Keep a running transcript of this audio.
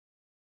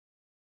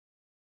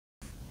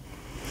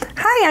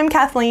Hi, I'm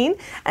Kathleen,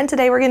 and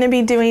today we're going to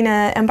be doing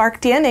an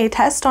Embark DNA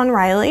test on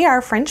Riley,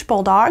 our French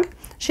Bulldog.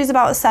 She's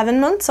about 7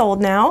 months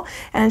old now,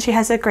 and she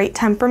has a great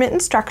temperament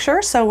and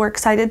structure, so we're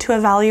excited to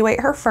evaluate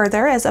her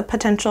further as a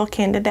potential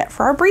candidate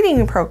for our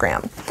breeding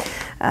program.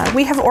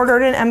 We have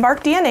ordered an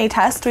Embark DNA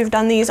test. We've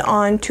done these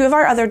on 2 of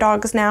our other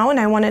dogs now, and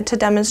I wanted to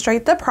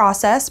demonstrate the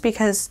process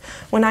because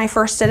when I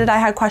first did it, I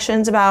had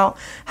questions about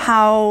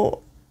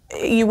how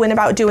you went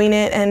about doing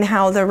it and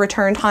how the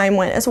return time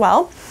went as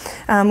well.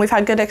 We've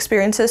had good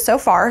experiences so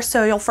far.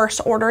 So you'll first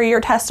order your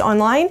test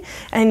online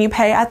and you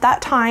pay at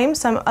that time.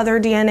 Some other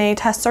DNA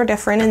tests are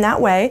different in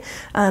that way,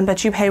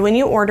 but you pay when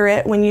you order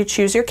it, when you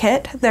choose your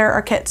kit. There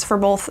are kits for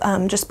both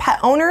just pet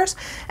owners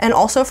and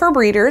also for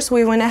breeders.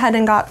 We went ahead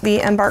and got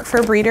the Embark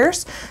for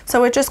breeders.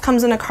 So it just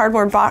comes in a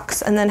cardboard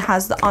box and then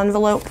has the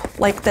envelope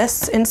like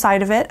this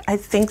inside of it. I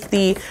think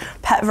the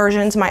pet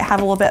versions might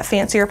have a little bit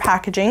fancier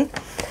packaging.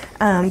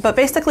 But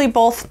basically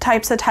both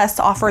types of tests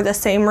offer the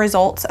same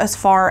results as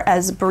far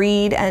as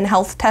breed and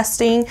health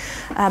testing,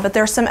 but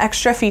there's some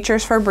extra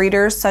features for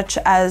breeders such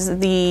as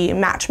the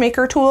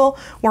matchmaker tool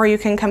where you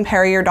can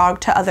compare your dog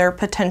to other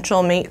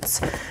potential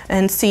mates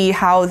and see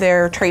how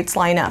their traits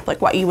line up,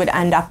 like what you would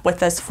end up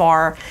with as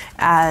far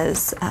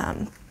as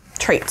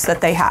traits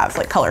that they have,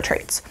 like color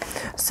traits.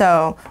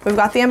 So we've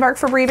got the Embark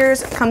for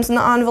breeders, it comes in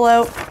the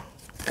envelope.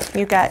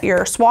 You get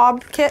your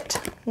swab kit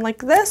like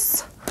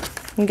this.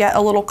 You get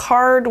a little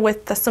card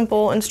with the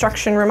simple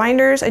instruction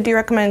reminders. I do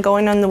recommend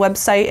going on the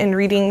website and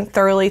reading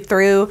thoroughly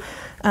through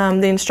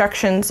the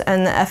instructions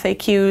and the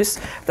FAQs.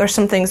 There's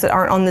some things that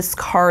aren't on this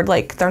card,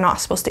 like they're not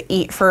supposed to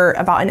eat for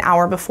about an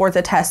hour before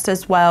the test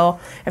as well.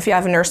 If you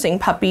have nursing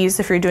puppies,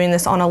 if you're doing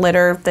this on a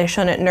litter, they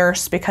shouldn't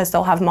nurse because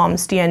they'll have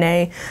mom's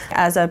DNA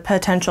as a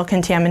potential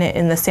contaminant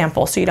in the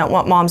sample. So you don't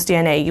want mom's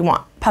DNA, you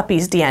want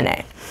puppy's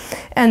DNA.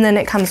 And then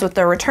it comes with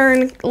the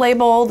return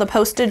label, the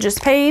postage is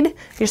paid.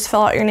 You just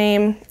fill out your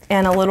name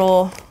and a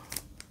little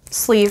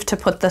sleeve to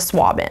put the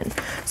swab in.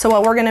 So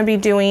what we're gonna be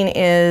doing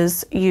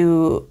is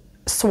you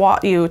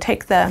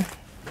take the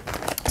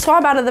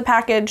swab out of the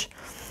package,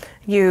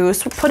 you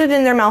put it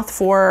in their mouth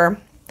for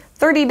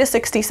 30 to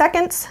 60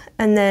 seconds,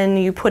 and then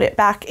you put it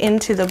back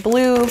into the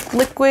blue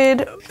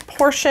liquid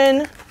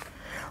portion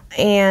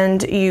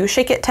and you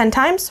shake it 10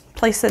 times,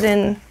 place it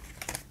in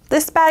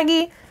this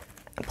baggie,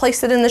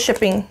 place it in the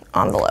shipping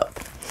envelope.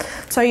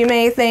 So you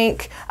may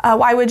think,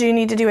 why would you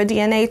need to do a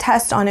DNA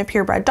test on a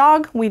purebred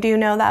dog? We do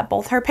know that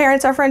both her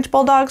parents are French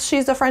Bulldogs.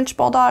 She's a French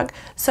Bulldog.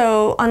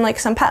 So unlike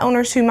some pet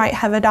owners who might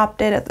have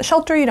adopted at the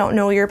shelter, you don't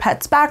know your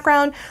pet's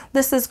background.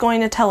 This is going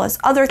to tell us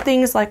other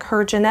things like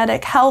her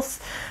genetic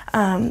health.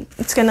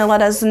 It's going to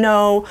let us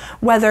know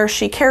whether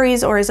she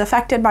carries or is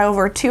affected by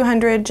over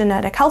 200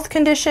 genetic health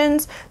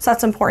conditions. So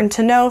that's important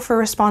to know for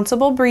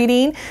responsible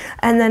breeding.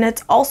 And then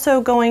it's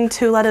also going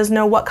to let us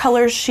know what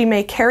colors she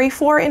may carry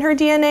for in her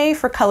DNA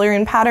for color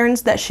and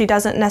patterns that she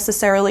doesn't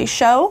necessarily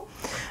show.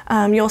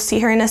 You'll see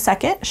her in a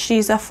second.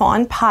 She's a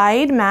fawn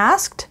pied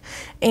masked,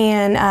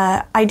 and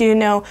I do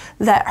know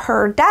that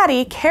her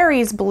daddy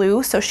carries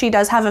blue, so she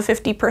does have a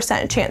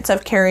 50% chance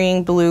of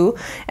carrying blue,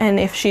 and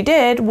if she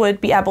did, would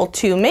be able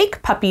to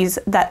make puppies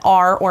that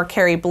are or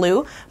carry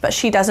blue, but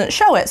she doesn't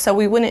show it, so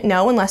we wouldn't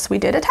know unless we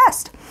did a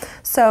test.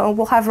 So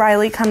we'll have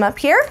Riley come up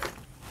here.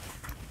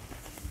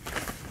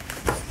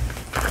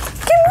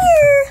 Come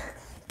here.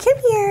 Come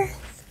here.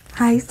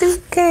 Hi,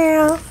 sweet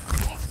girl.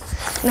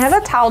 And I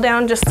have a towel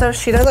down just so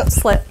she doesn't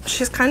slip.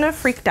 She's kind of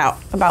freaked out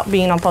about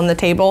being up on the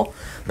table,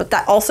 but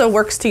that also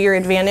works to your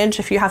advantage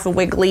if you have a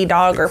wiggly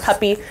dog or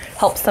puppy,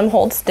 helps them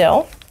hold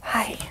still.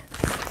 Hi.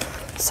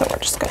 So we're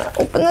just gonna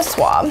open the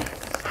swab.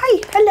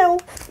 Hi, hello.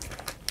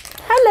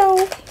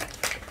 Hello.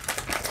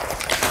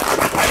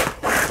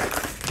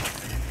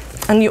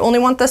 And you only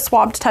want the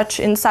swab to touch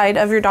inside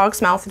of your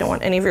dog's mouth. You don't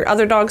want any of your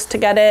other dogs to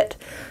get it.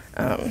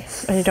 And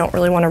you don't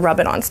really want to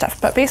rub it on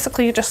stuff, but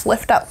basically you just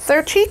lift up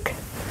their cheek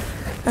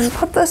and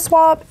put the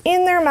swab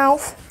in their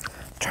mouth.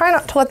 Try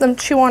not to let them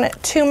chew on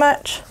it too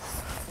much.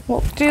 We'll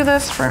do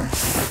this for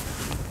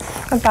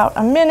about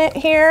a minute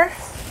here.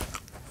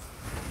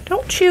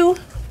 Don't chew.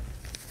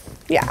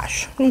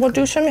 Yash. And we'll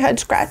do some head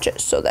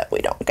scratches so that we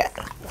don't get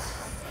a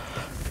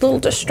little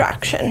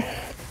distraction.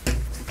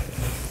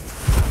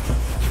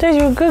 There's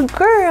your good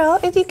girl.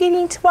 Is he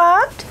getting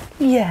swabbed?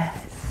 Yes.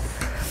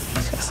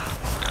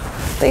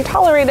 They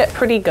tolerate it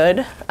pretty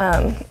good.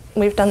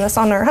 We've done this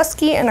on our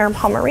Husky and our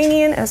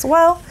Pomeranian as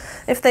well.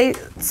 If they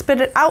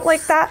spit it out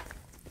like that,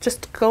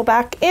 just go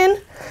back in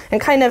and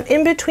kind of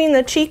in between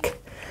the cheek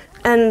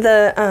and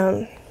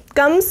the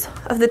gums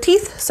of the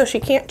teeth so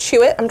she can't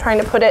chew it. I'm trying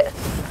to put it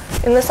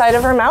in the side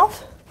of her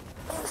mouth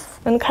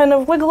and kind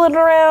of wiggle it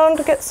around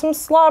to get some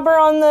slobber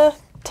on the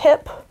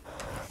tip.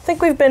 I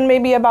think we've been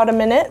maybe about a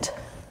minute.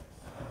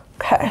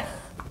 Okay.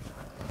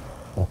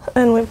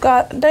 And we've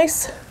got a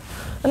nice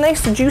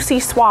juicy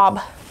swab.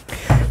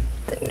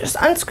 Then just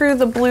unscrew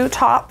the blue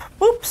top.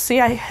 Oops, see,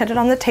 I hit it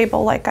on the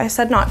table like I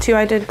said not to.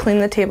 I did clean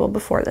the table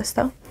before this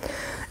though.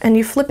 And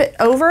you flip it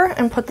over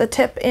and put the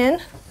tip in.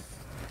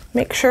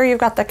 Make sure you've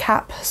got the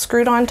cap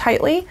screwed on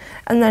tightly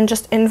and then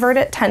just invert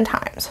it 10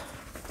 times.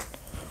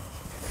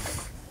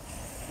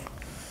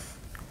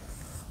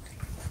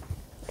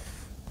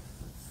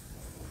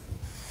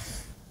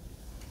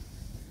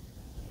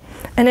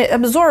 and it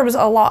absorbs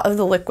a lot of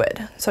the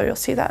liquid. So you'll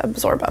see that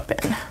absorb up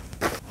in.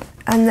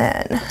 And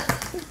then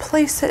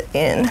place it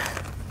in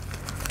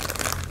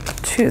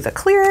to the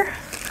clear.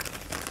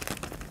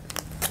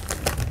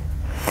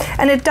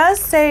 And it does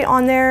say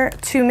on there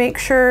to make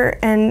sure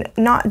and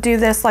not do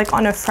this like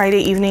on a Friday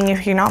evening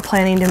if you're not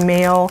planning to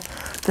mail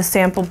the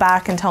sample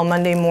back until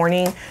Monday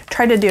morning.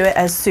 Try to do it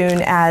as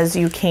soon as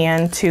you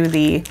can to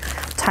the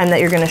time that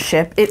you're gonna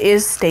ship. It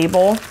is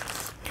stable.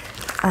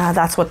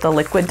 That's what the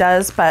liquid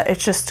does, but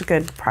it's just a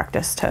good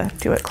practice to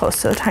do it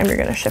close to the time you're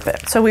gonna ship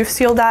it. So we've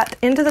sealed that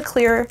into the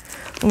clear,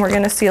 and we're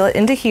gonna seal it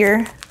into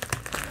here.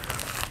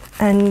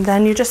 And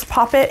then you just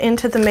pop it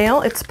into the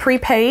mail. It's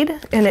prepaid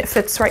and it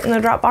fits right in the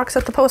drop box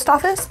at the post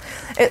office.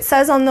 It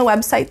says on the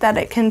website that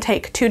it can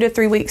take 2 to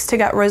 3 weeks to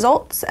get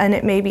results, and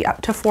it may be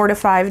up to 4 to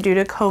 5 due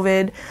to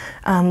COVID.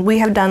 We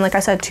have done, like I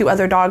said, 2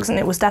 other dogs, and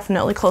it was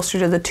definitely closer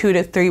to the 2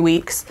 to 3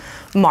 weeks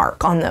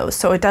mark on those.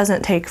 So it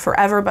doesn't take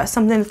forever, but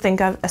something to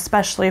think of,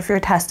 especially if you're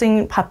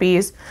testing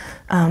puppies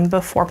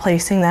before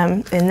placing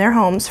them in their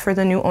homes for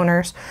the new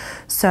owners.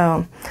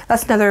 So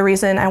that's another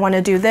reason I want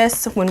to do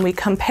this when we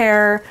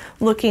compare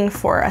looking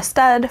for a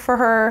stud for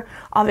her.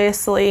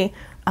 Obviously,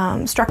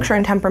 structure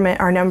and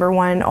temperament are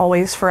 #1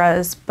 always for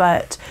us,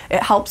 but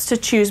it helps to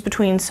choose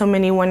between so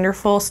many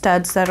wonderful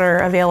studs that are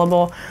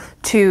available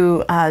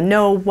to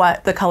know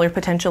what the color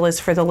potential is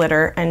for the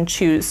litter and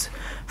choose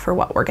for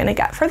what we're gonna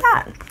get for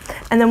that.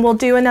 And then we'll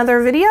do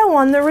another video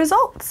on the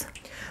results.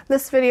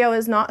 This video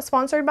is not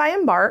sponsored by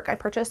Embark. I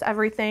purchased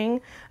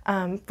everything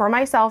for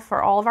myself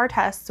for all of our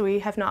tests. We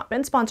have not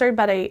been sponsored,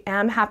 but I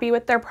am happy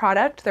with their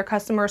product, their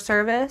customer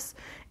service,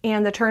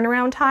 and the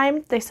turnaround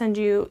time. They send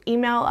you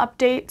email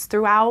updates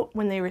throughout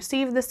when they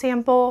receive the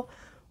sample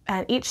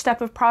and each step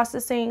of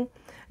processing.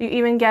 You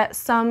even get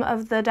some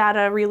of the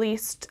data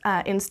released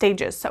in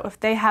stages. So if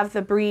they have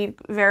the breed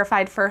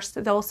verified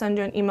first, they'll send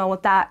you an email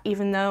with that,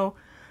 even though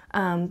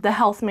the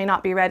health may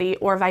not be ready,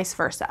 or vice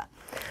versa.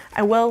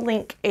 I will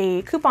link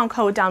a coupon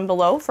code down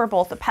below for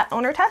both the pet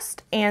owner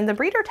test and the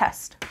breeder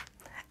test.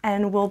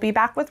 And we'll be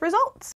back with results.